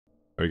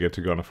We get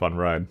to go on a fun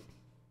ride.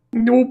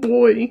 Oh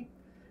boy.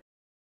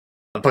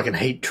 I fucking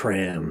hate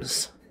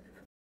trams.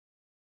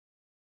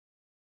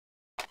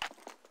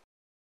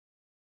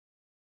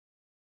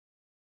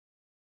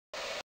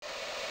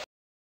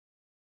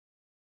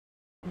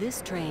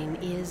 This train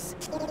is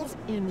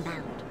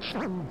inbound.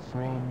 From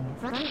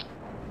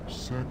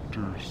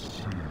Sector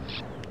C.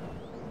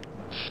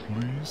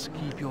 Please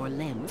Keep your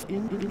lens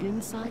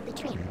inside the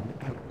train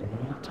at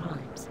all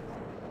times.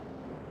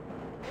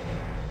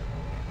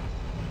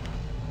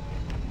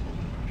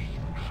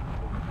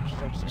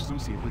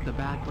 Associated with the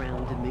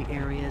background in the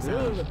areas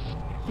of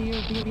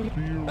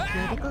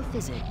medical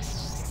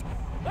physics,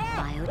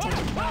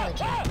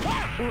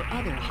 biotechnology, or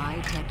other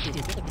high-tech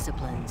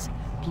disciplines.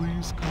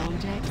 Please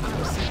contact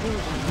our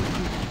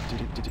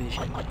civilian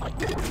division.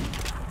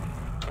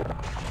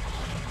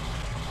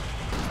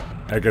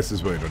 I guess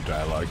there's really no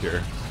dialogue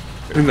here.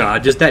 Nah,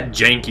 just that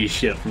janky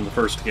shit from the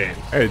first game.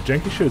 Hey,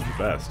 janky shit is the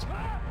best.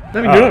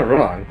 I mean, you're not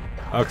wrong.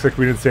 Looks like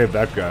we didn't save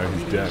that guy.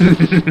 He's dead.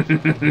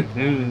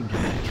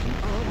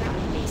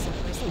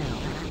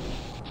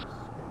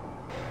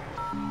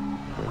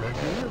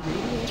 Regular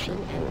radiation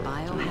and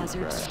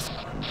biohazard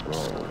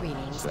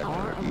screenings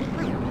are a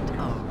requirement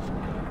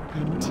of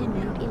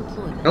continued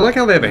employment. I like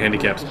how they have a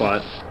handicap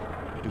spot.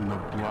 in the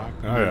Black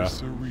Oh, yeah.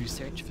 Mesa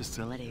Research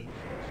facility.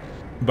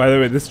 By the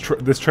way, this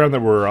tram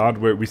that we're on,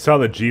 we saw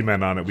the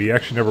G-Men on it. We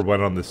actually never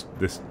went on this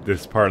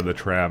part of the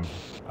tram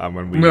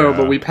when we. No,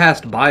 but we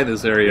passed by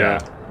this area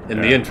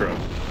in the yeah. intro.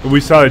 We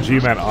saw the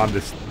G-Men on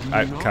this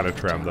kind of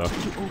tram, though.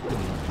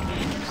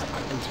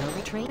 Until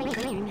the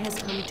train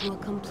has come to a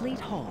complete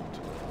halt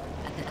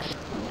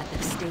at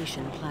the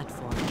station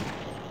platform.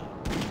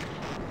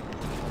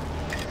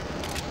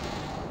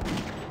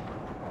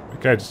 The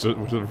guy just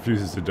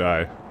refuses to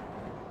die.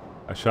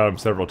 I shot him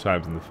several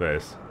times in the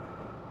face.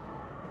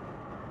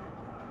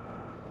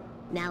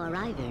 Now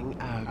arriving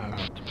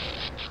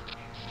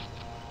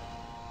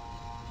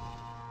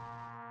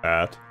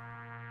At.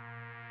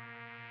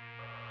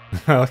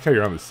 I like how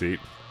you're on the seat.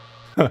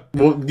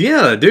 Well,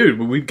 yeah, dude,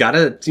 we've got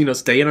to,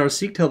 stay in our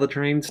seat till the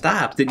train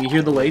stops. Didn't you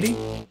hear the lady?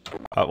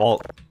 Well,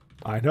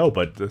 I know,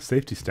 but the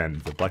safety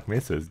standards of Black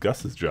Mesa is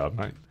Gus's job,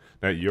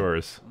 not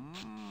yours.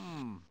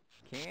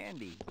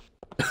 Candy.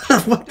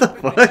 What the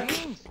fuck?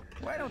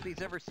 Why don't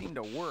these ever seem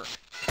to work?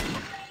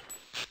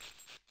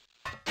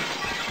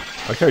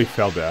 I like how he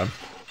fell down.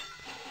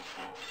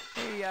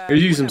 Hey, Here,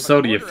 use some have a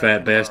soda, you quarter fat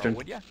on tomorrow, bastard.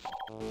 would ya?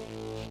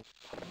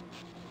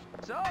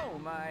 So,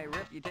 my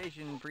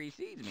reputation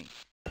precedes me.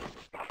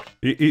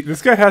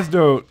 This guy has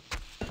no...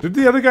 Did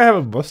the other guy have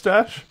a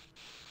mustache?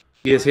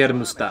 Yes, he had a I'm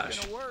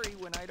mustache. gonna worry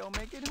when I don't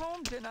make it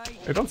home tonight.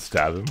 Hey, don't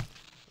stab him.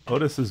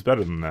 Otis is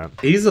better than that.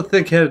 He's a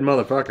thick-headed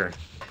motherfucker.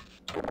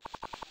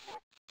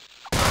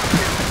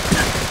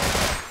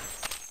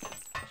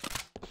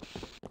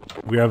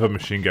 We have a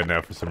machine gun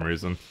now for some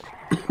reason.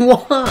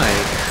 Why?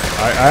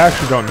 I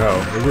actually don't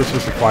know. Maybe we're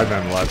supposed to climb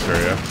that in the last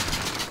area.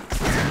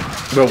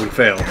 Well, we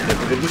failed.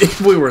 If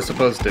we were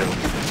supposed to.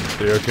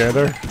 Are you okay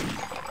there?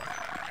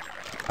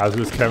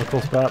 Hazardous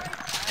chemical spot?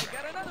 I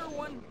got another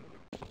one.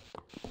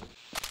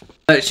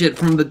 That shit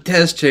from the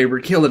test chamber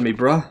killing me,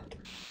 bruh.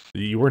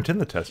 You weren't in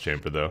the test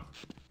chamber, though.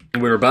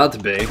 We were about to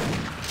be.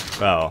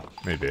 Well,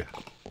 maybe.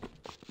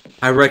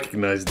 I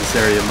recognize this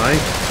area, Mike.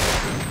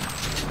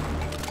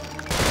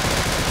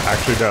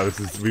 Actually, no.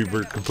 We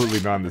were completely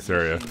not in this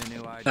area. Seen the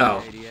new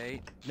Oh.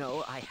 IG-88?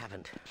 No, I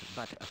haven't.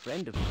 But a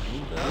friend of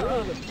mine.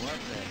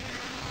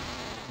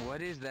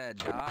 What is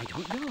that, I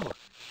Doc? don't know.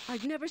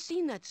 I've never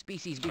seen that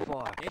species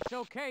before. It's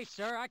okay,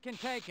 sir. I can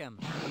take him.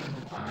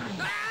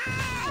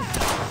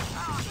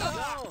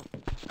 No!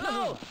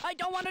 No! I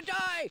don't want to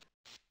die!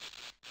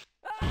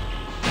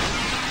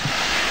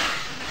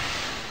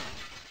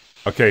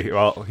 Okay,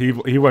 well,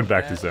 he went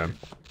back to Zen.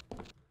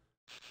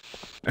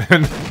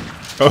 And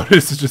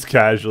Otis is just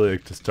casually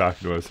just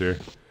talking to us here.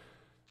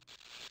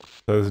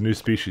 So there's a new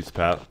species,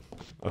 Pat.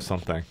 Or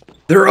something.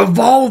 They're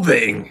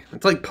evolving!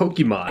 It's like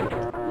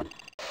Pokemon.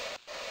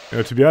 You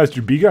know, to be honest,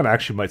 your B-gun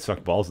actually might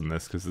suck balls in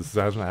this, because this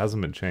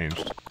hasn't been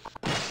changed.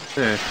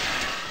 Eh.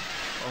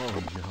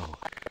 Oh no.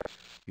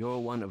 You're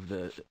one of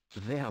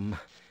them.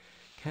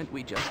 Can't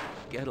we just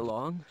get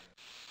along?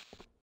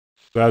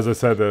 But as I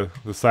said, the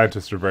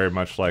scientists are very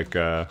much like,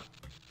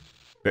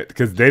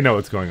 because they know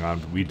what's going on,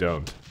 but we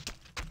don't.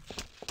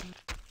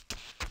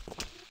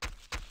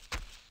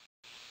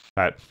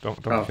 Pat,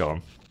 don't kill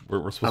him. We're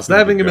I supposed was to be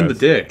stabbing good him in the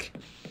guys. dick.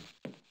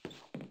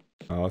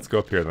 Let's go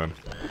up here then.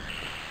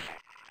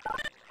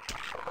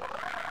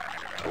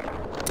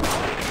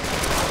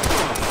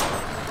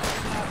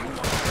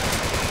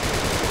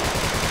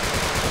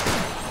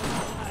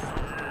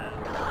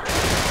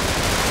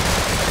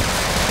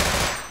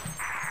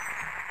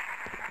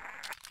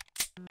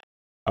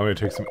 I'm gonna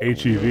take some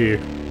HEV.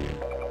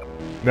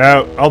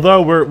 Now,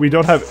 although we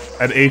don't have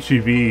an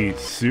HEV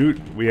suit,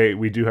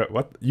 we do have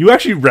what? You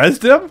actually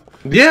rezzed him?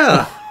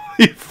 Yeah!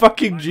 You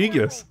fucking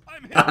genius.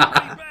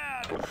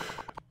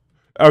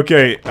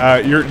 Okay,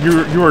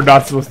 you are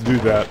not supposed to do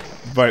that,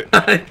 but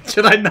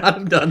Should I not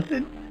have done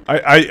it?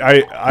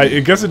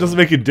 I guess it doesn't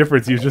make a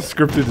difference. He was just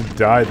scripted to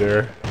die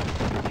there.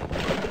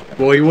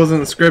 Well, he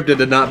wasn't scripted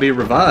to not be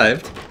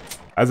revived.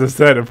 As I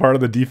said, a part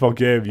of the default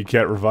game, you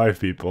can't revive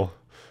people.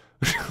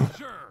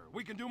 Sure,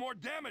 we can do more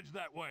damage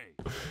that way.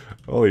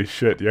 Holy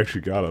shit, you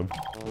actually got him.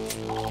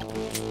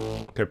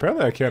 Okay,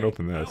 apparently I can't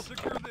open I'll this.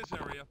 secure this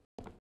area.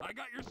 I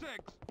got your 6.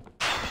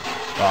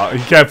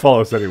 He can't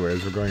follow us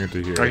anyways. We're going into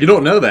Oh, here. you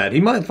don't know that.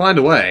 He might find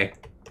a way.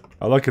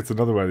 Oh, look, it's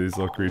another one of these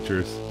little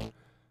creatures.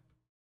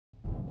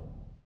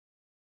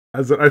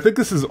 I think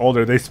this is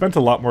older. They spent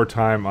a lot more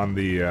time on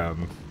the,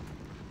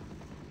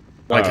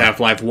 Like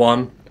Half-Life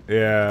 1.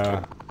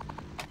 Yeah.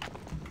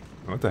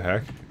 What the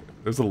heck?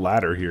 There's a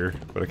ladder here,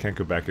 but I can't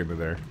go back into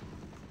there.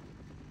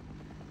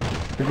 I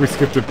think we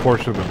skipped a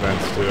portion of the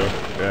vents, too.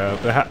 Yeah,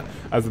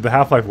 the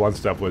Half-Life 1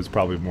 stuff was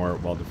probably more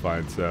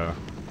well-defined, so...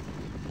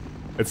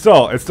 It's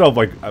still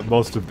like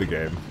most of the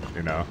game,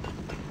 you know.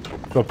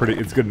 Still pretty,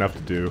 it's good enough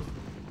to do.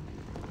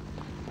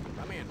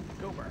 Come in,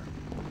 Cooper.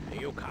 Do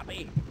you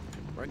copy?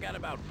 Forget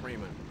about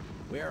Freeman.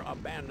 We're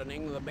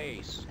abandoning the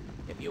base.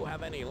 If you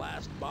have any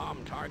last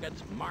bomb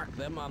targets, mark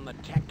them on the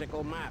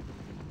tactical map.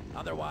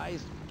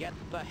 Otherwise, get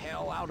the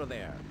hell out of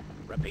there.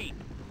 Repeat,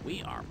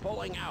 we are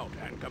pulling out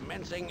and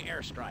commencing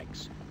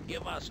airstrikes.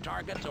 Give us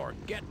targets or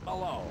get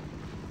below.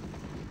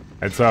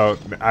 And so,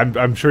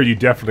 I'm sure you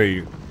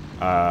definitely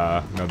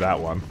know that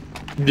one.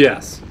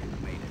 Yes.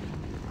 You made it.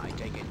 I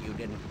take it you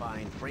didn't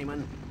find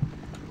Freeman?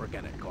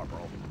 Forget it,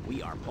 Corporal.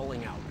 We are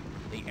pulling out.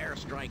 The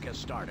airstrike has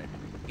started.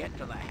 Get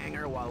to the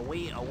hangar while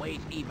we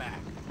await evac.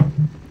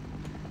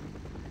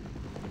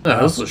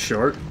 Oh, this was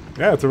short.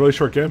 Yeah, it's a really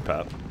short game,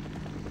 Pat.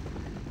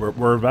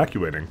 We're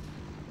evacuating.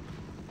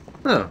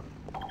 Oh.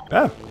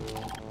 Yeah.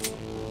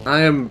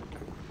 I am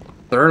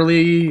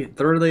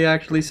thoroughly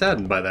actually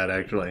saddened by that,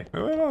 actually.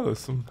 Oh, there's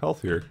some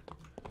health here.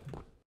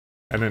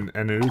 And an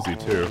Uzi,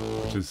 too,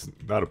 which is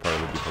not a part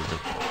of the default game.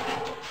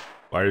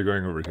 Why are you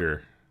going over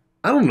here?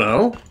 I don't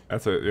know.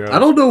 That's a, yeah. I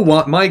don't know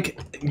what, Mike,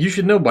 you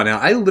should know by now.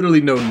 I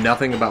literally know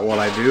nothing about what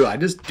I do. I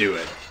just do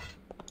it.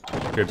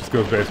 Okay, just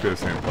goes basically the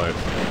same place.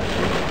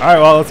 Alright,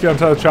 well, let's get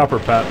onto the chopper,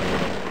 Pat.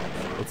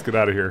 Let's get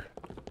out of here.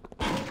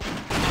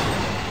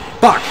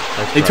 Fuck!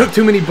 They took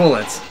too many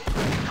bullets.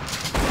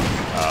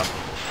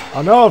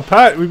 Oh no,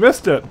 Pat, we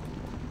missed it.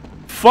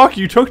 Fuck,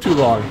 you took too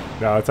long.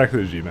 No, it's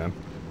actually the G-Man.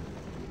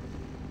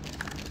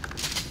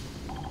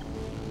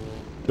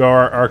 So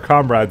our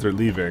comrades are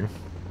leaving.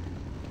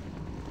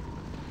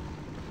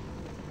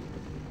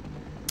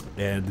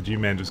 And the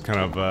G-Man just kind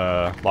of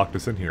locked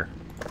us in here.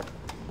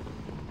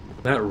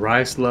 That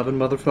rice-loving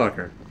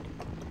motherfucker.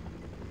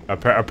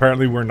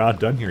 Apparently we're not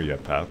done here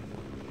yet, Pat.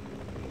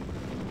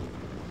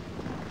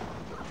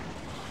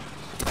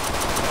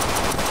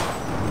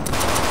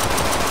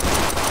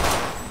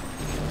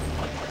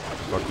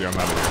 Fuck you, I'm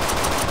out of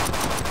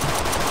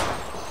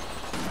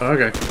here.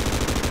 Okay.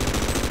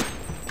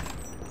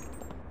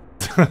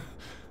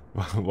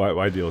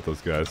 Why deal with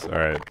those guys?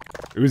 Alright.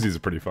 Uzi's a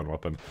pretty fun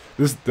weapon.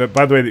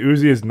 By the way, the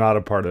Uzi is not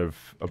a part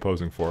of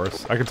opposing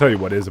force. I can tell you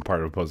what is a part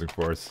of opposing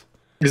force.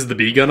 Is the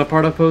B gun a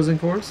part of opposing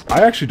force?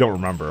 I actually don't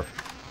remember.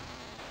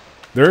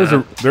 There is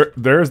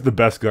there is the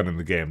best gun in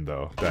the game,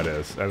 though. That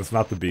is, and it's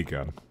not the B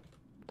gun.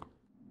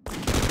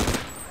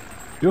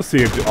 You'll see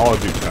it all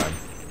in due time.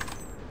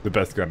 The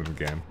best gun in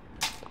the game.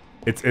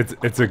 It's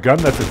a gun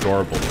that's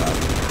adorable,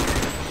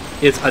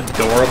 Pat. It's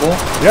adorable.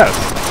 Yes.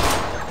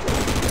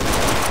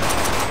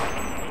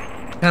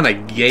 What kind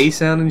of gay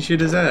sounding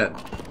shit is that?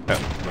 Yeah,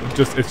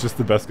 it's just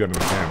the best gun in the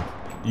game.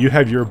 You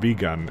have your B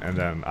gun, and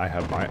then I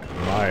have my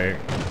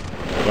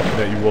weapon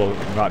that you will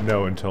not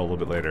know until a little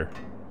bit later.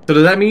 So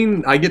does that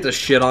mean I get to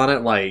shit on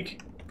it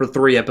like for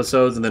 3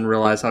 episodes and then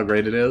realize how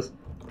great it is?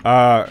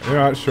 You're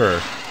not sure.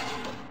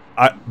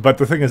 But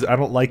the thing is, I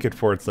don't like it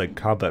for its like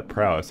combat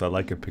prowess. I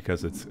like it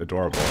because it's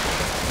adorable.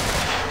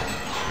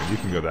 And you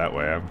can go that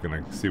way. I'm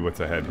gonna see what's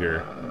ahead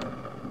here.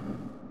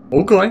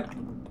 Okay.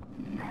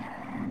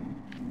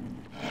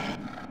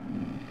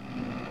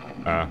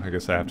 I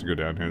guess I have to go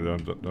down here, though,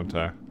 don't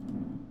I?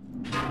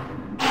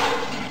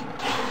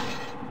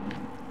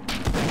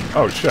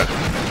 Oh, shit.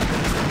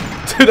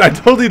 Dude, I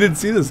totally didn't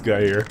see this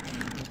guy here.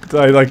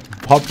 I,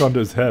 like, popped onto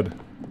his head.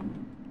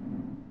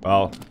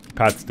 Well,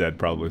 Pat's dead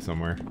probably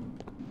somewhere.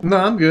 No,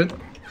 I'm good.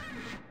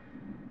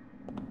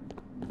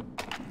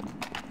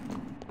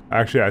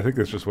 Actually, I think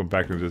this just went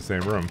back into the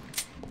same room.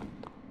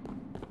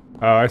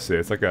 Oh, I see.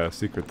 It's like a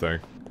secret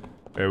thing.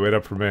 Hey, wait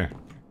up for me.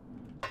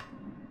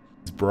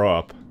 It's bro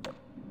up.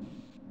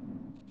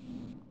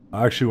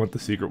 I actually want the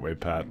secret way,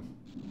 Pat.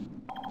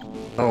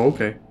 Oh,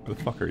 okay. Who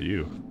the fuck are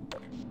you?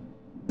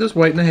 Just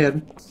waiting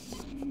ahead.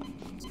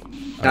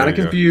 Kinda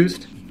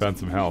confused. Found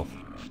some health.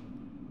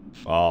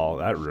 Oh,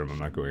 that room I'm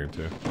not going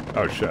into.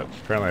 Oh shit.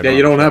 Apparently Yeah,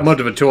 you don't have much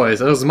of a choice.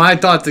 Those are my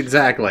thoughts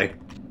exactly.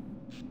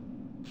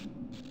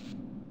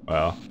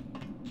 Well.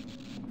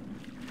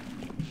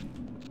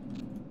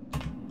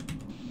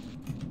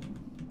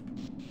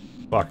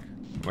 Fuck.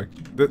 Like,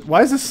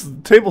 why is this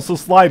table so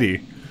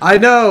slidey? I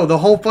know! The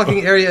whole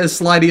fucking area is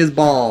slidey as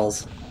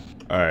balls.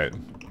 Alright.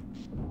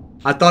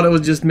 I thought it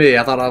was just me.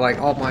 I thought I like,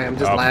 oh my, I'm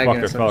just lagging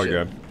fuck, or I some fell shit.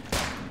 again.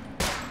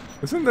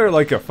 Isn't there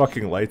like a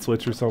fucking light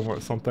switch or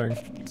something?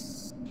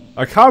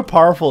 Like, how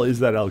powerful is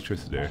that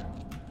electricity?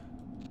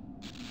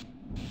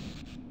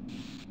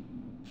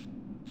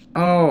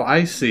 Oh,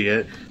 I see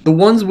it. The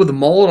ones with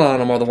mold on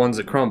them are the ones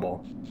that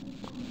crumble.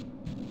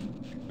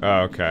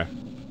 Oh, okay.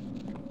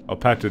 Oh,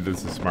 Pat did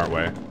this the smart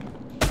way.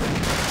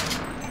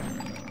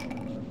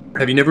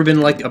 Have you never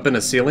been like up in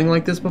a ceiling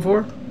like this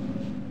before?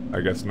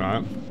 I guess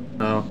not.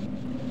 No.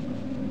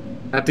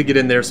 I have to get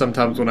in there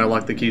sometimes when I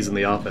lock the keys in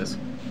the office.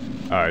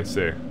 Oh, I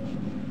see.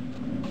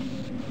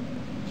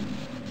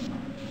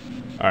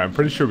 Alright, I'm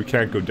pretty sure we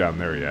can't go down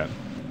there yet.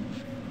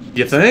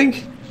 You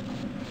think?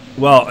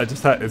 Well, it's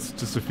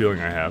just a feeling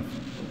I have.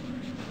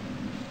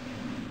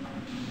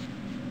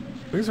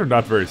 Things are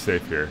not very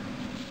safe here.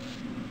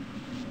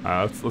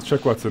 Let's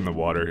check what's in the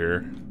water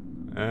here.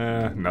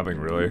 Nothing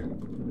really.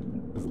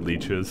 Just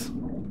leeches.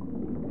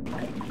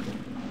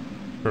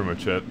 Pretty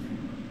much it.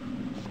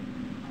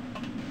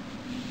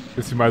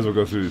 Guess you might as well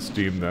go through the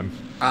steam then.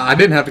 I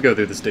didn't have to go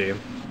through the steam.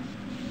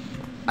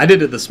 I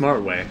did it the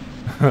smart way.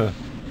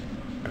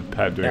 And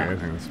Pat doing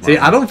anything smart. See,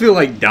 I don't feel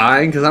like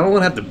dying because I don't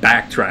want to have to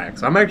backtrack.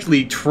 So I'm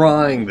actually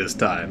trying this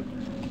time.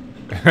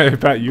 Hey,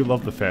 Pat, you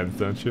love the fans,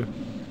 don't you?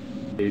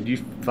 Dude, you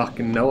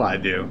fucking know I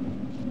do.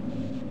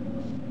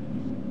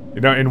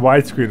 You know, in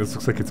widescreen, this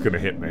looks like it's gonna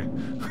hit me.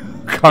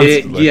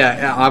 Constantly.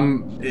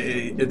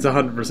 It's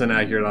 100%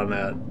 accurate on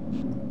that.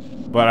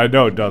 But I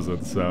know it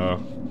doesn't,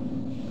 so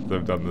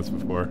I've done this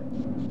before.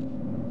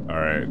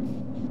 Alright.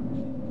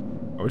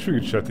 I wish we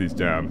could shut these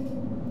down.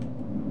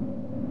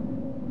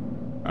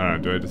 I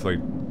don't know, do I just like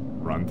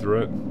run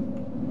through it?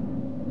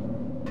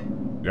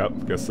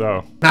 Yep, guess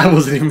so. I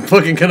wasn't even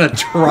fucking gonna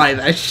try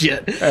that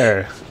shit.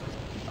 Hey,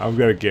 I'm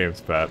good at games,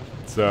 Pat.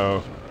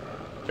 So,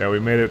 yeah, we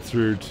made it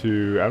through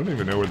to... I don't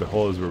even know where the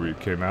hole is where we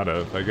came out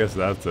of. I guess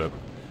that's it.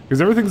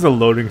 Because everything's a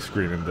loading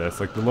screen in this.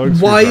 Like, the loading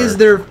screen. Why is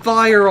there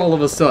fire all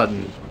of a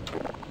sudden?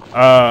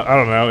 I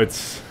don't know.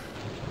 It's...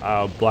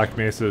 Black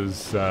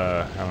Mesa's...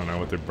 I don't know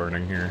what they're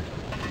burning here.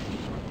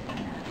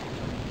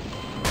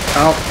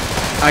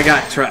 Oh, I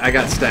got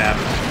stabbed.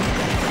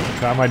 The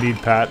time I need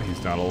Pat,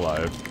 he's not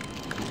alive.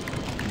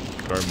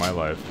 Story of my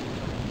life.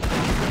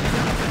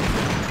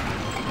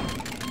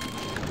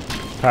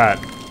 Pat,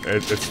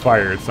 it's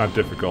fire. It's not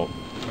difficult.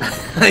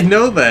 I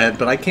know that,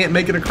 but I can't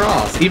make it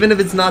across, even if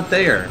it's not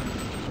there.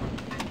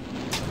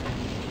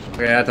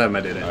 Okay, that time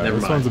I did it. Never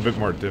this mind. one's a bit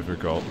more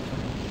difficult.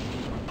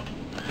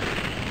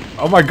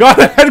 Oh my god,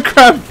 a head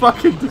crab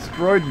fucking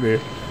destroyed me.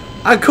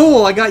 Ah,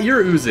 cool, I got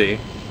your Uzi.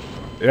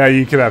 Yeah,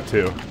 you can have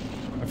two.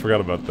 I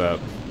forgot about that.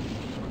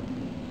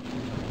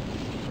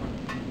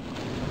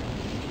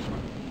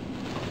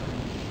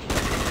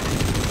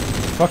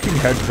 Fucking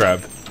head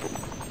crab.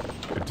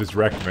 It just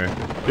wrecked me.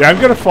 Yeah,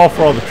 I'm gonna fall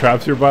for all the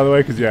traps here, by the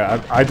way, because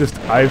yeah,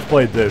 I've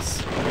played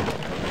this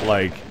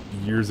like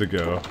years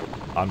ago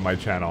on my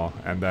channel,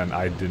 and then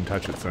I didn't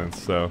touch it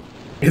since. So.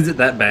 Is it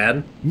that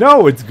bad?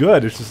 No, it's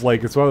good. It's just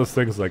like it's one of those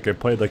things. Like I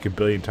played like a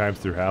billion times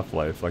through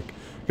Half-Life, like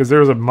because there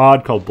was a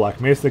mod called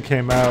Black Mesa that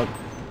came out.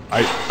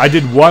 I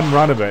did one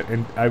run of it,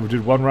 and I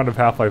did one run of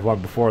Half-Life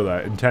 1 before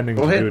that, intending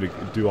to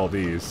do all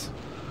these.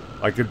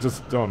 Like it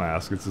just don't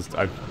ask. It's just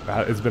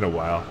it's been a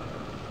while.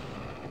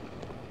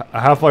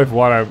 Half-Life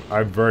 1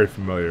 I'm very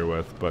familiar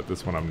with, but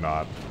this one I'm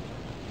not.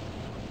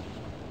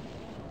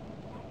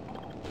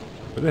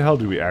 Where the hell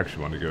do we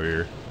actually want to go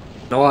here?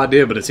 No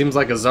idea, but it seems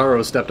like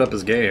Azaro stepped up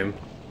his game.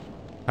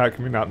 How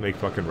can we not make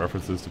fucking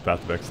references to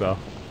Path of Exile?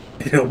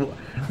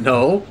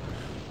 No.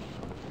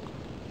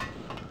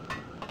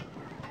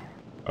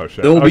 Oh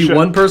shit. There'll be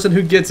one person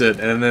who gets it,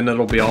 and then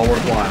it'll be all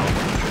worthwhile.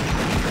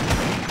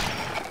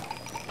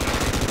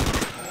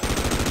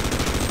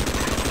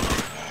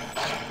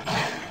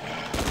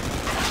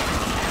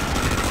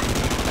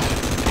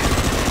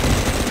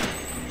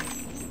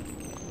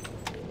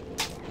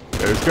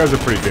 Yeah, these guys are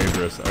pretty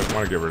dangerous. I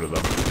want to get rid of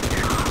them.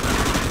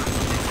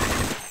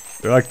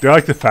 They're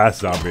like the fast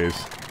zombies.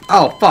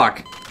 Oh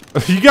fuck!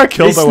 You got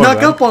killed by one of them.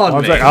 He snuck up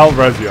on me. Like, I'll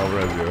res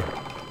you.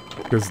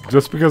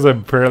 Because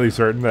I'm fairly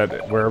certain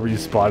that wherever you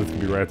spawn, it's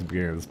gonna be right at the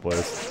beginning of this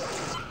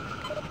place.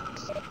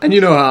 And you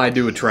know how I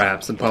do with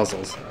traps and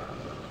puzzles.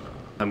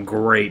 I'm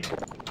great.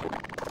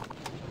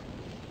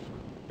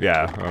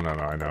 Yeah. Oh no,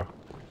 I know.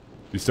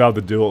 You still have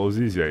the dual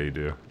Uzis? Yeah, you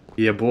do.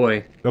 Yeah,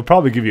 boy. They'll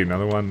probably give you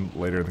another one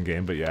later in the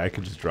game, but yeah, I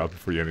can just drop it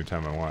for you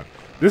anytime I want.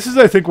 This is,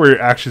 I think, where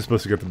you're actually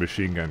supposed to get the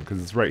machine gun,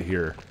 because it's right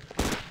here.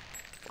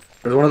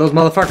 There's one of those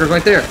motherfuckers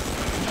right there.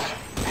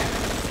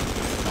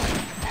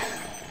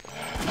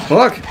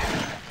 Fuck!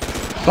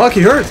 Fuck,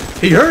 he hurts!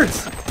 He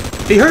hurts!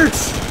 He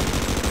hurts!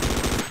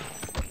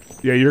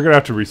 Yeah, you're gonna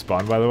have to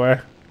respawn, by the way.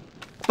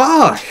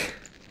 Fuck!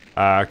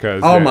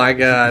 Cause oh my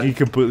god. He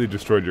completely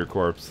destroyed your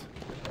corpse.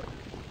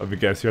 Let me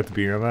guess, you have to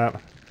be in on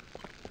that?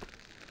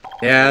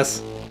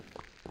 Yes.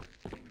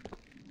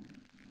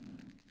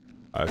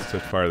 Let's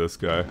just fire this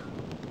guy.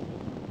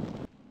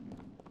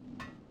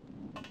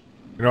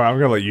 You know what, I'm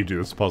gonna let you do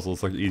this puzzle.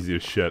 It's like easy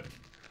as shit.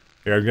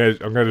 Yeah,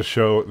 I'm gonna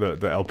show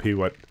the LP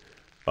what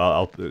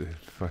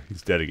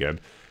he's dead again.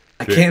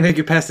 I can't make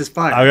it past this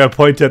fire. I'm gonna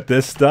point at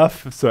this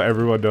stuff so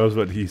everyone knows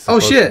what he's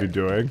supposed to be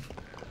doing.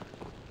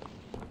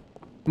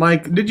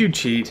 Mike, did you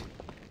cheat?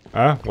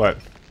 Huh? What?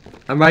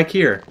 I'm right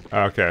here.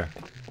 Oh, okay.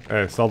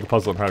 Hey, solve the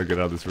puzzle on how to get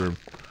out of this room.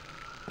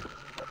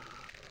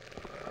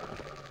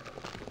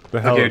 The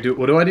hell? Okay,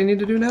 what do I need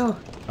to do now?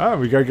 Oh,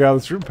 we gotta get out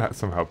of this room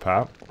somehow,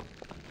 Pat.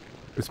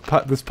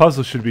 This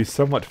puzzle should be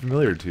somewhat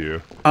familiar to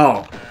you.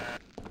 Oh.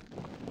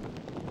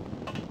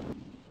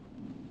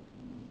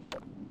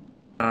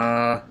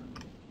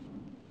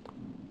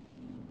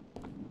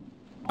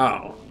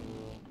 Oh.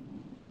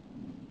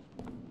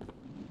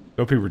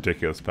 Don't be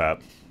ridiculous, Pat.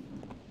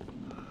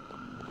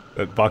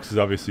 That box is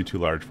obviously too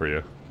large for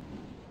you.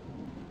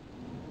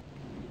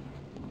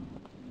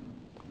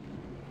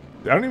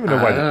 I don't even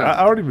know why.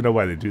 I don't even know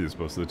why they do this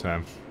most of the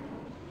time.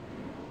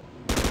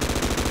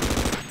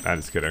 I'm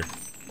just kidding.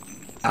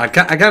 I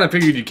kind of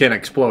figured you can't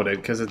explode it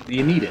because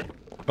you need it.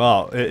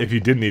 Well, if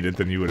you did need it,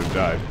 then you would have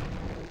died.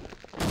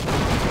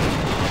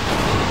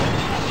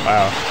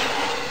 Wow.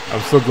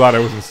 I'm so glad I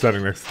wasn't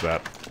standing next to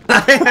that.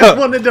 I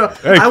wanted to.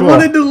 Hey, cool. I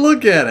wanted to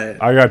look at it.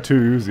 I got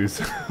 2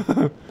 Uzis.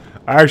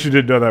 I actually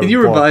didn't know that. Can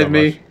you revive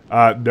me?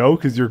 No,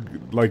 because you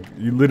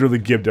literally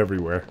gibbed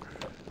everywhere.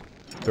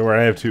 Don't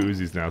worry, I have 2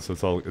 Uzis now, so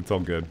it's all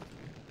good.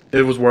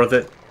 It was worth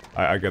it.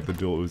 I got the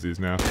dual Uzis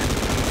now.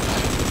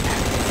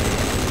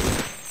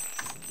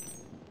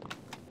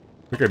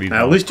 I think I need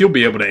Now, at least you'll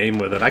be able to aim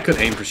with it. I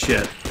couldn't aim for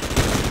shit.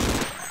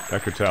 I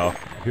could tell.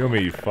 Heal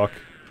me, you fuck.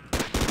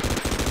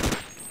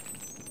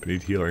 I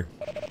need healing.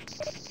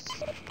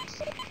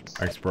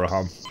 Thanks,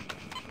 Braham.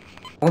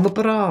 On the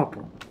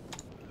problem.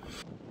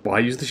 Why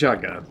use the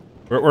shotgun?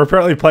 We're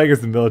apparently playing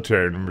as the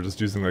military, and we're just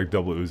using like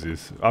double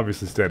Uzis.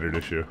 Obviously, standard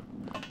issue.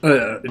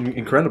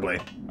 Incredibly.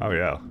 Oh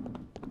yeah.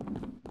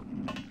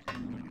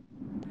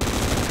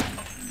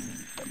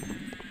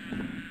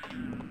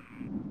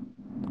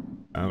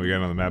 We got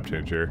another map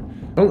change here.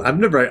 Well, I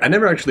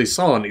never actually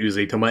saw an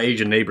Uzi till my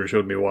Asian neighbor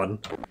showed me one.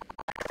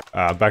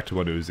 Back to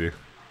one Uzi.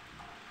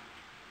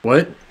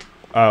 What?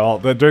 Well,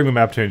 during the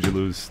map change, you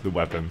lose the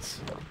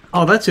weapons.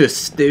 Oh, that's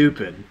just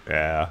stupid.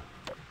 Yeah.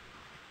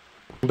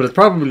 But it's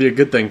probably a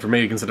good thing for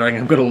me, considering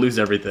I'm going to lose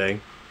everything.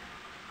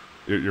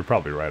 You're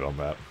probably right on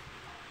that.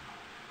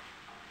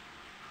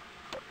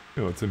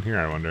 Hey, what's in here,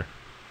 I wonder?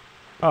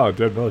 Oh, a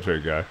dead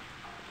military guy.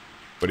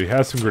 But he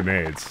has some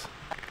grenades.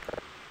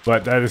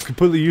 But that is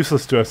completely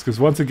useless to us, because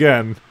once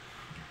again,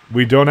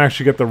 we don't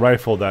actually get the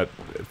rifle that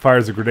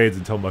fires the grenades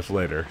until much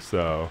later,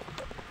 so...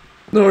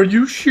 Are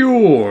you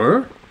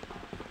sure?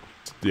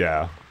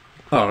 Yeah.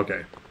 Oh,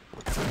 okay.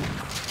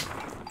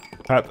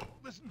 Pat...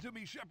 Listen to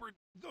me, Shepard.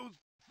 Those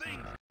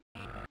things,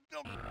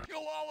 they'll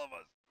kill all of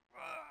us.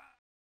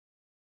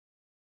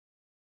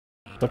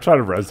 Stop trying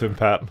to res him,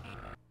 Pat.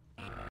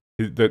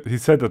 He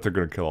said that they're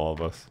gonna kill all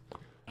of us.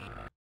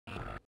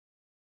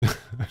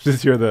 I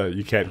just hear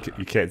you can't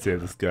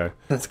save this guy.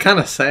 That's kind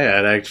of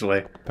sad,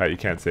 actually. Pat, you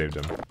can't save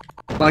him.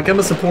 Like, I'm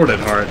a support at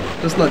heart.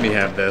 Just let me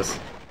have this.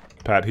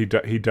 Pat, he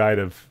died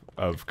of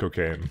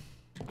cocaine.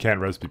 You can't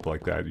res people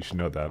like that. You should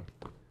know that.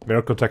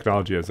 Medical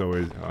technology has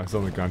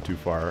only gone too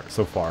far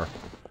so far.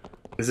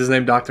 Is his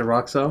name Dr.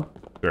 Roxo?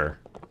 Sure.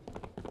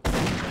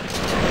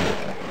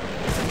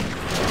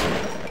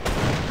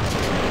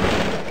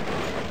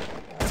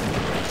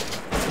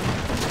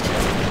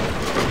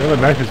 Yeah, the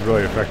knife is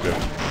really effective.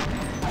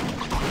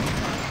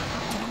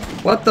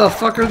 What the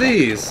fuck are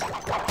these? I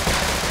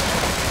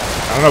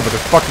don't know, but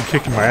they're fucking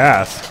kicking my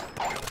ass.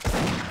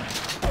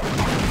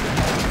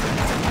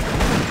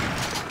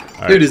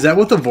 Dude, is that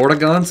what the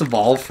Vortigons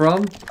evolved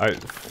from?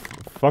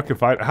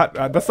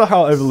 That's not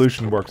how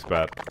evolution works,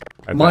 Pat.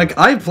 Mike,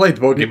 I played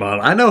Pokemon.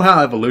 I know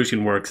how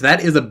evolution works.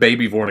 That is a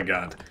baby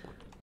Vortigon.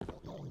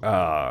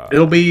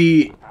 It'll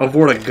be a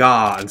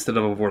Vortiga instead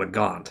of a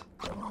Vortigaunt.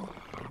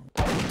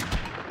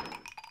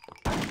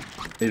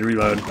 Need to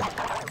reload.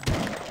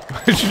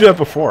 Why did you do that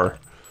before?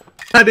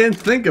 I didn't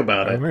think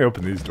about it. Let me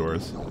open these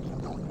doors.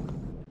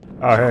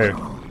 Oh, hey,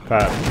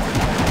 Pat.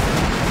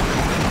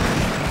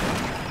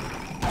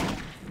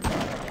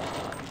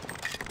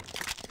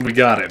 We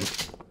got him.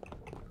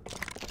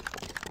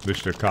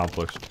 Mission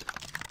accomplished.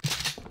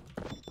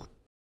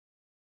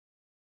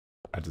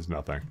 That does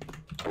nothing.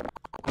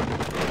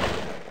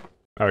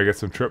 Oh, we got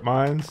some trip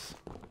mines.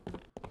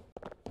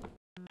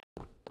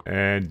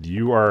 And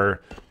you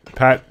are...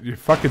 Pat, you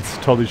fucking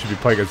totally should be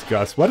playing as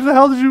Gus. What the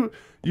hell did you...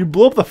 You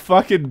blew up the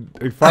fucking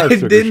fire I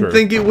didn't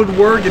think it would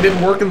work. It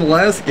didn't work in the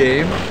last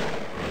game.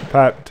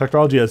 Pat,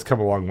 technology has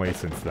come a long way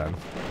since then.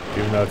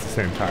 Even though it's the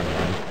same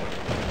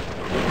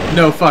timeline.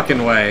 No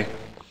fucking way.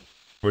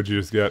 What'd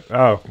you just get?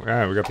 Oh,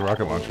 yeah, we got the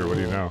rocket launcher. What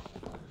do you know?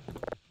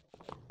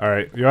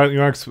 Alright,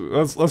 let's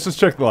just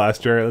check the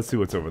last area. Let's see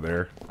what's over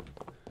there.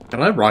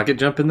 Can I rocket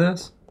jump in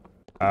this?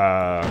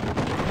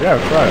 Yeah,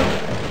 try it.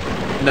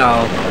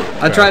 No.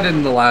 I tried it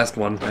in the last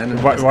one.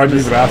 And Why did you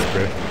even ask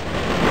me?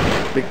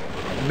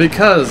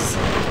 Because...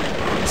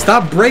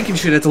 Stop breaking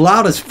shit, it's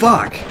loud as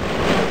fuck!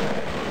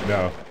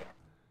 No.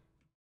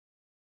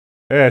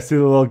 Hey, I see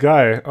the little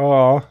guy.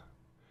 Oh,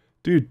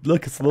 Dude,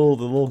 look, it's the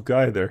little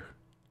guy there.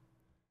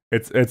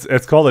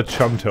 It's called a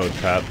chum toad,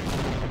 Pat.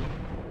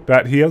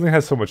 Pat, he only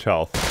has so much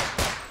health.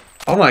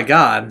 Oh my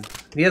god.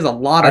 He has a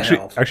lot of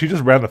health. Actually,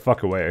 just ran the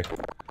fuck away.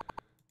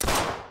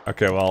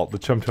 Okay, well, the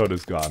chum toad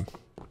is gone.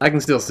 I can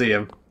still see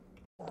him.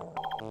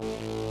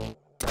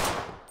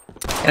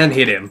 And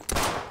hit him.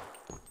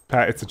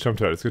 Pat, it's a chum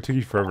toad. It's gonna take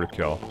you forever to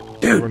kill.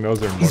 Dude, Everyone knows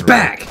they're in he's one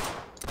back! round.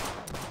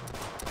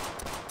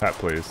 Pat,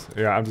 please.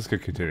 Yeah, I'm just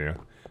gonna continue.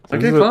 So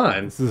Okay,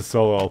 fine. This is a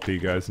solo LP,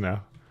 guys,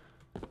 now.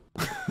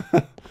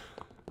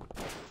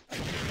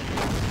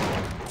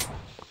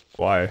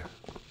 Why?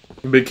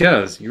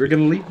 Because you were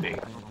gonna leave me.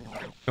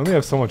 I only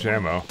have so much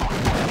ammo.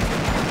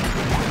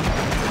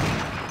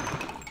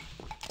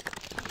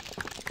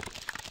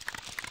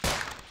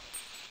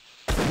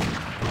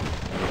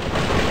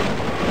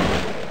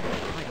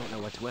 I don't know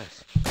what's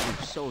worse.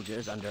 You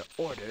soldiers under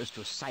orders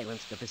to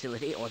silence the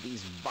facility or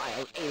these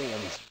vile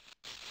aliens.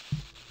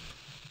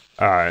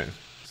 Alright.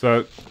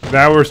 So,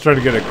 now we're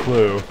starting to get a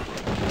clue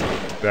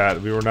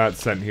that we were not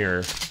sent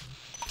here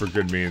for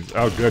good means.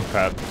 Oh, good,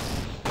 Pat.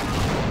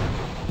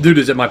 Dude,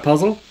 is it my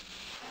puzzle?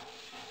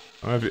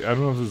 I don't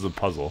know if this is a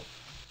puzzle.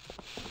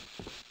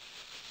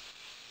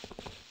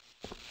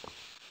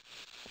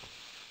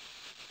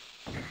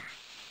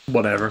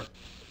 Whatever.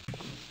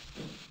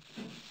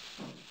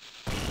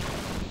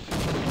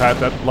 Pat,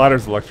 that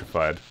ladder's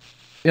electrified.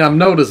 Yeah, I'm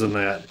noticing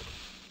that.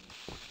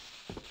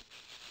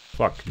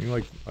 Fuck, can you,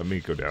 like, let me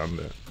go down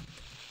there?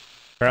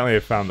 Apparently I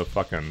found the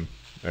fucking...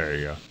 There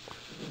you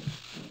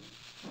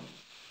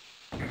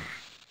go.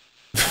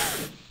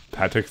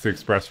 Pat takes the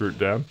express route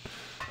down.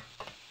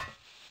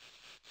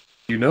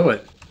 You know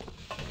it.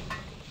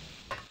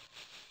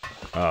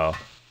 Oh.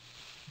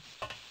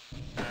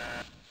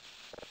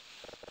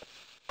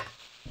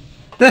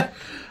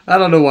 I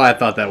don't know why I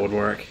thought that would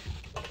work.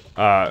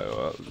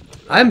 Well,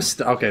 I'm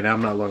stuck. Okay, now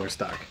I'm no longer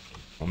stuck.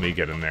 let me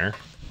get in there.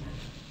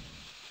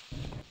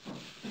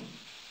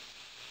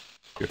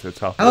 Get to the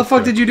top. How the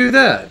fuck did you do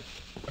that?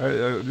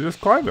 I just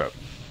climbed up.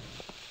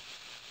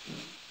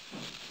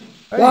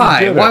 Hey, you Why?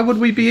 did Why it. would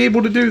we be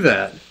able to do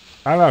that?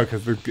 I don't know,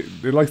 because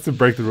it likes to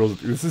break the rules.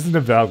 This isn't a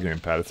Valve game,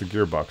 Pat. It's a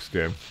Gearbox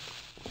game.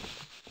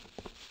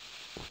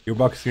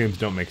 Gearbox games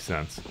don't make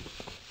sense.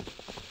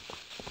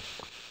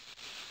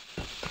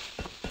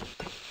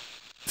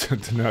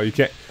 No, you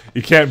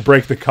can't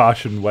break the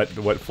caution wet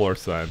floor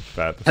sign,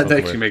 Pat. That's not That the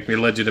actually way- makes me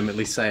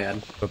legitimately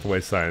sad. That's not the way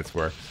science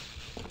works.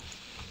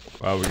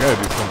 Well, we gotta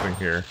do something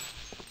here.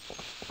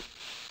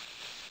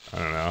 I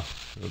don't know.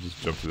 We'll just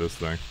jump to this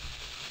thing.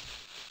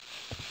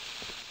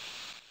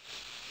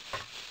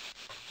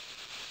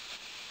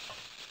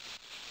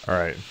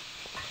 Alright.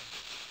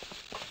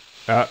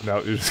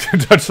 No, you're just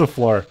gonna touch the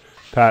floor.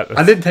 Pat,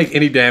 I didn't take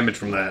any damage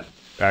from that.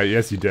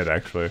 yes, you did,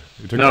 actually.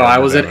 You took No, damage. I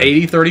was at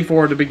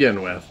 80-34 to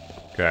begin with.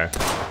 Okay.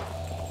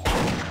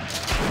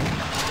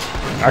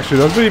 Actually,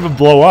 those didn't even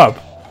blow up.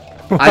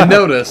 I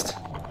noticed.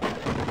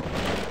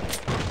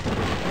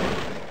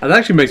 That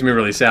actually makes me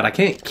really sad. I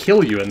can't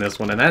kill you in this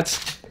one, and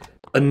that's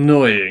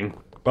annoying.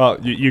 Well,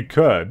 you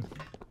could.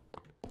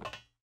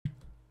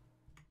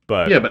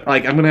 But... Yeah, but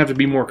like I'm gonna have to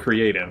be more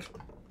creative.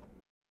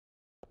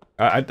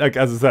 like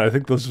as I said, I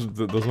think those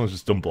ones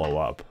just don't blow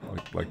up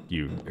like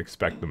you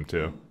expect them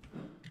to.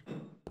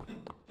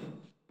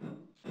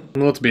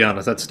 Well, let's be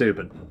honest, that's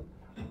stupid.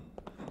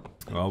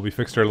 Well, we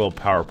fixed our little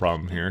power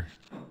problem here.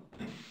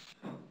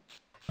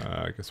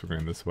 I guess we're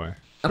going this way.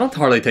 I don't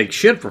hardly take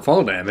shit for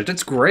fall damage.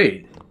 It's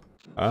great.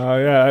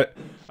 Yeah,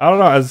 I don't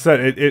know. As I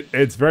said,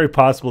 it's very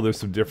possible there's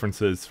some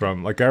differences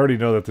from... Like, I already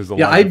know that there's a lot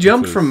Yeah, of I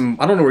jumped differences.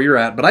 from... I don't know where you're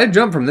at, but I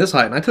jumped from this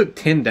height, and I took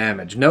 10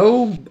 damage.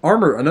 No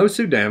armor, no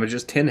suit damage,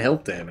 just 10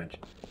 health damage.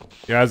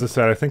 Yeah, as I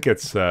said, I think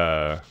it's...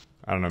 I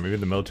don't know, maybe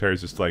the military is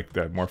just like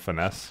that more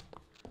finesse.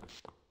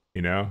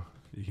 You know?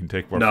 You can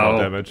take more fall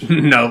damage.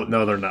 No,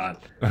 they're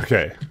not.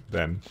 Okay,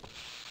 then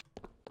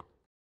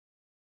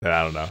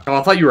I don't know. Oh,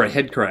 I thought you were a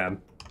head crab.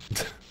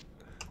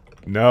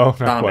 No, not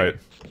Zombie. quite.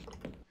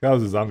 That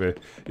was a zombie.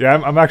 Yeah,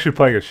 I'm actually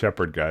playing a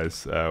shepherd,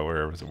 guys.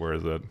 Where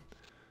is it?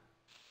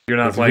 You're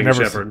not Because playing you a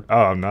never shepherd.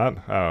 Oh, I'm not?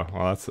 Oh,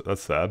 well,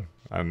 that's sad.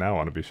 I now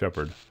want to be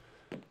shepherd.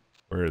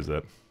 Where is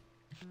it?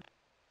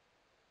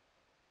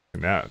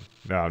 No,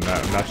 I'm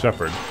not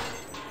shepherd.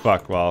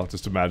 Fuck, well,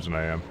 just imagine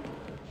I am.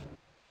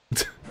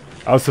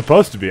 I was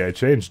supposed to be, I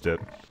changed it.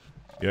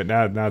 Yeah,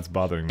 now it's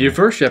bothering me. You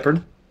first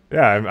shepherd.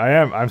 Yeah, I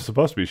am. I'm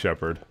supposed to be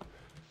shepherd.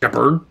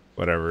 Shepherd.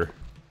 Whatever.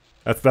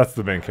 That's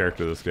the main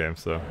character of this game,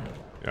 so...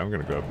 Yeah, I'm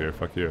gonna go up here,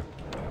 fuck you.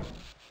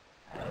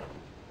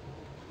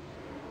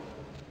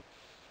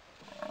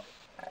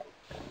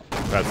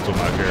 Pat's still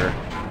not here.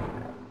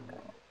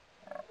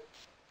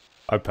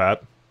 Hi,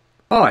 Pat.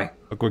 Hi.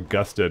 Look what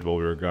Gus did while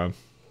we were gone.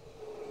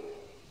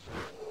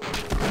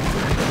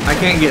 I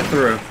can't get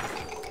through.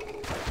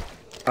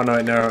 Oh no,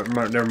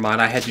 never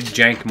mind. I had to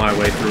jank my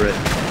way through it.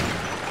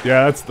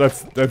 Yeah,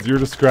 that's you're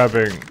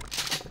describing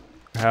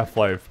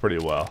Half-Life pretty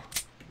well.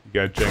 You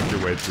gotta jank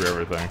your way through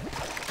everything.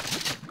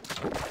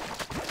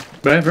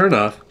 But fair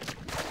enough.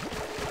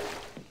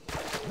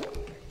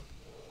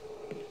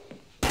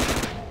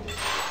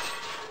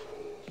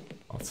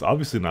 It's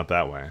obviously not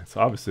that way. It's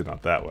obviously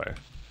not that way.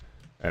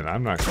 And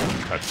I'm not going to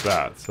touch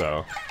that,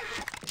 so...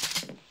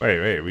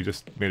 Wait, we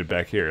just made it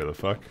back here, the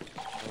fuck?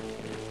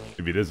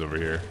 Maybe it is over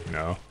here.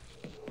 No.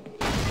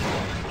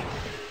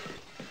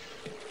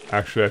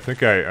 Actually, I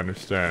think I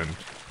understand.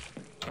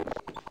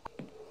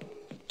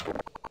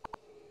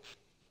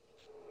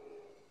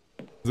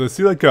 I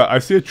see like I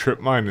see a trip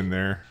mine in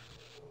there.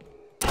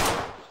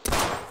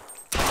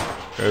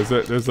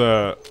 There's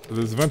a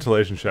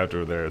ventilation shaft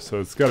over there, so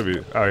it's gotta be.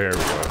 Oh, here we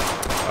go.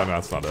 Oh no,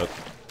 that's not it.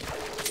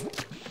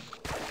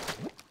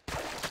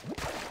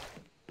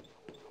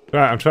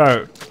 I'm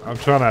trying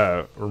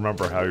to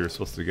remember how you're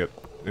supposed to get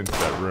into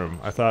that room.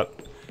 I thought.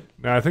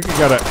 No, I think you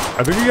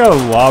gotta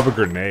lob a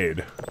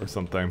grenade or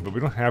something, but we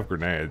don't have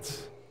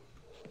grenades.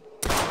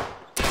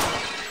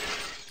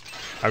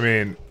 I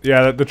mean,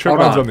 yeah, the trip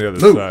mine's on the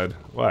other side.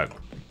 What?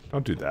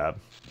 Don't do that.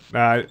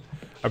 Nah,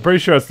 I'm pretty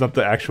sure it's not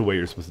the actual way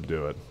you're supposed to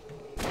do it.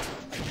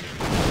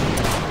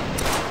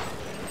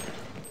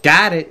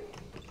 Got it.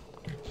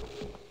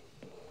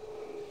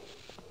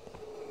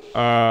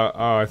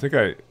 Oh, I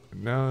think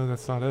no,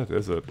 that's not it,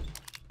 is it?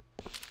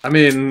 I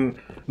mean,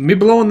 me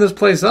blowing this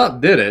place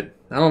up did it.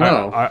 I don't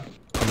know. I'm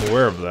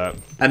aware of that.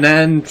 And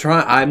then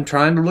I'm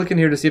trying to look in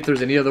here to see if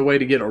there's any other way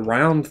to get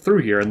around through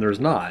here, and there's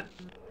not.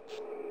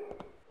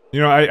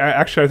 You know,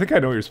 I think I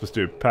know what you're supposed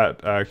to do. Pat,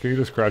 can you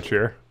just crouch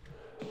here?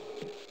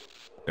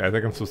 Yeah, I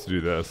think I'm supposed to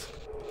do this.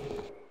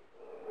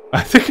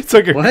 I think it's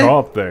like a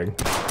co-op thing.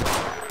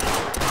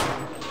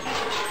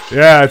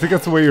 Yeah, I think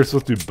that's the way you're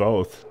supposed to do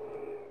both,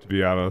 to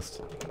be honest.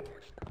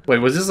 Wait,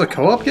 was this a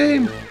co-op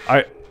game?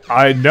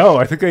 I know.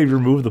 I think they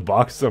removed the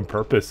boxes on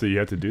purpose, so you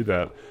had to do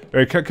that. All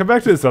right, come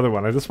back to this other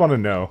one. I just want to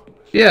know.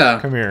 Yeah.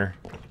 Come here.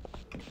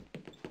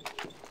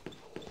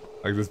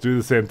 Like, let's do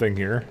the same thing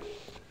here.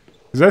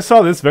 Because I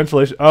saw this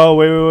ventilation. Oh,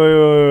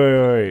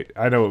 wait.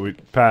 I know what we...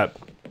 Pat.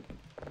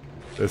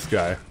 This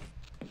guy.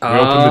 We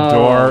open the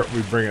door,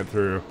 we bring it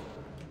through.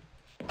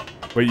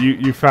 But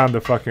you found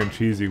the fucking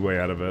cheesy way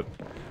out of it.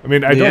 I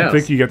mean, I don't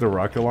think you get the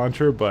rocket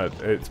launcher, but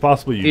it's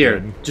possible you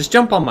did. Here, just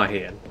jump on my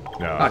head.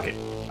 No. Fuck it.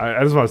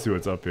 I just want to see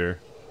what's up here.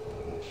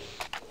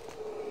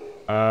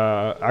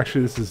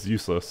 Actually, this is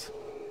useless.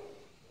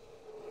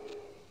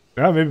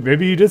 Yeah,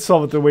 maybe you did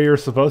solve it the way you were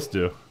supposed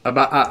to.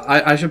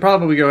 I should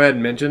probably go ahead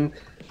and mention...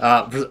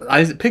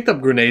 I picked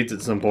up grenades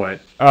at some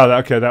point. Oh,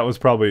 okay, that was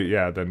probably...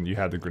 Yeah, then you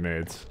had the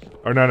grenades.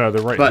 Or no,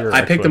 they're right here, But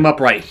I picked them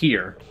up right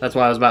here. That's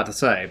what I was about to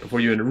say,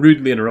 before you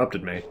rudely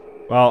interrupted me.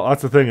 Well,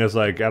 that's the thing, is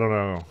like, I don't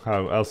know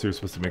how else you're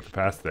supposed to make the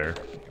pass there.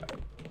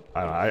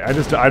 I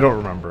don't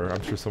remember.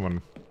 I'm sure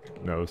someone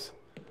knows.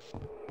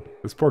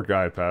 This poor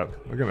guy, Pat.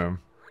 Look at him.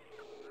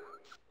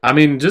 I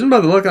mean, just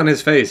by the look on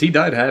his face, he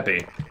died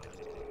happy.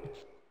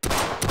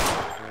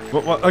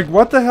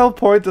 What the hell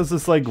point does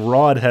this, like,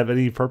 rod have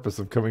any purpose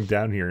of coming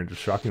down here and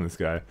just shocking this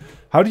guy?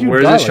 How do you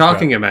Where's it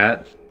shocking him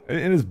at?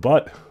 In his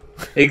butt.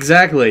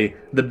 Exactly.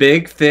 The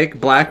big, thick,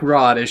 black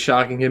rod is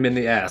shocking him in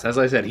the ass. As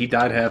I said, he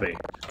died happy.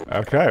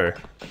 Okay.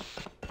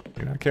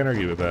 You know, I can't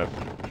argue with that.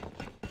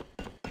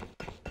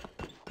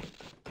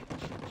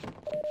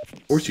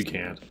 Of course you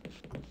can't.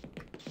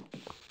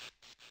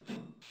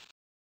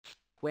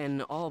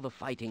 When all the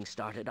fighting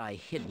started, I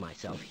hid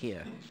myself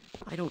here.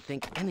 I don't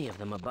think any of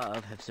them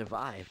above have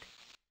survived.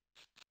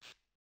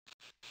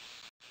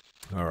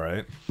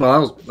 Alright. Well, that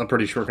was a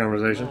pretty short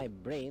conversation. My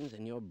brains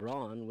and your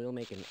brawn will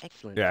make an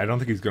excellent... Yeah, I don't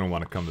think he's going to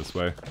want to come this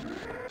way.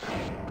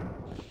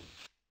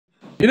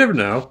 You never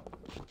know.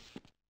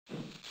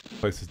 This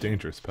place is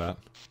dangerous, Pat.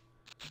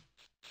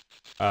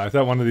 I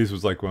thought one of these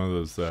was like one of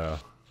those,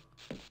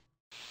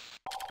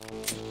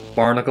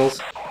 Barnacles.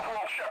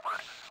 Corporal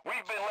Shepard,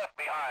 we've been left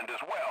behind as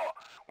well.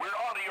 We're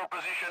onto your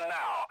position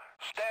now.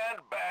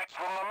 Stand back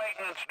from the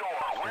maintenance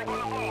door. We're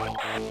gonna blow it.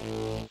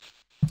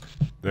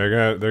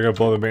 They're gonna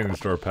blow the maintenance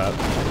door, Pat.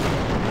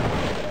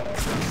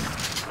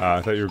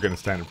 I thought you were gonna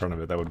stand in front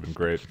of it. That would have been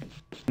great.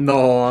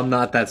 No, I'm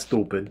not that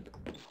stupid.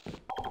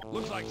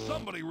 Looks like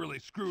somebody really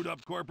screwed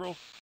up, Corporal.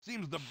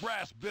 Seems the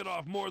brass bit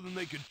off more than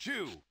they could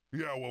chew.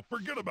 Yeah, well,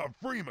 forget about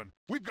Freeman.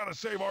 We've got to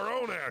save our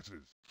own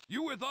asses.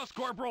 You with us,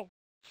 Corporal?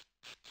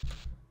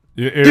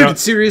 You Dude, know,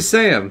 it's Serious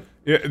Sam.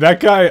 Yeah, that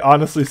guy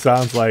honestly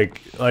sounds like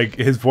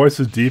his voice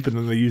was deep, and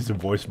then they used a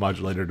voice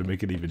modulator to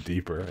make it even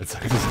deeper. It's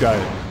like this guy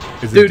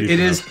isn't Dude, deep it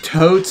enough. is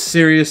totes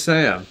Serious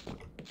Sam.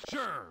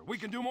 Sure, we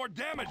can do more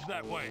damage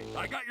that way.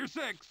 I got your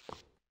 6.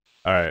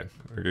 All right,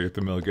 we're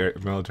gonna get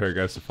the military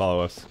guys to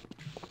follow us.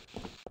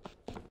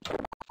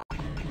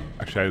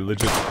 Actually,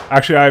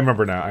 I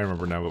remember now. I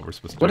remember now what we're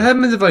supposed to do. What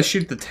happens if I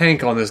shoot the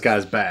tank on this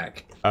guy's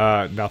back?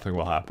 Nothing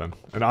will happen.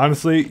 And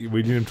honestly,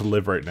 we need him to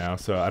live right now,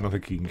 so I don't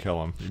think he can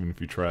kill him, even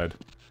if you tried.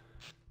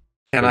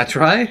 Can I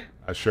try?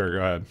 Sure, go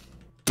ahead.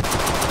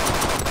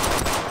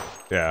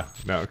 Yeah,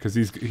 no, because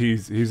he's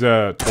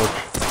a torch.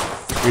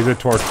 He's a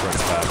torch friend,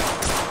 Pat.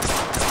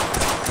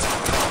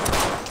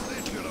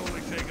 This should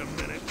only take a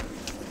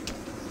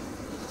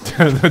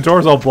minute. The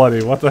door's all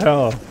bloody. What the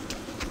hell?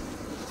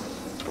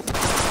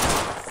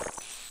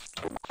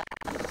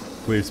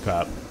 Please,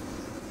 Pat.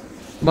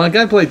 My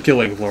guy played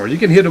Killing Floor. You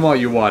can hit him all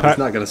you want. Pat, it's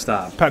not gonna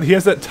stop. Pat, he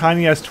has that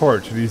tiny ass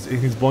torch, and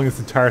he's blowing this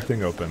entire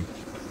thing open.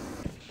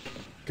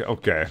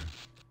 Okay.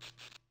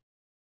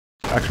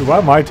 Actually, why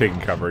am I taking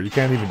cover? You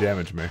can't even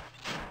damage me.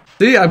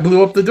 See, I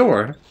blew up the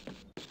door.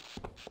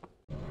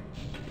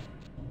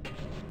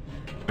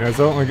 Yeah, it's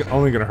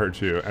only gonna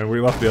hurt you, and we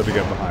left the other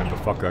guy behind, but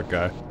fuck that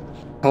guy.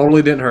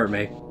 Totally didn't hurt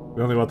me.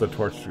 We only want the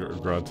torch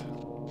grunt.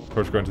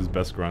 Torch grunt is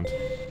best grunt.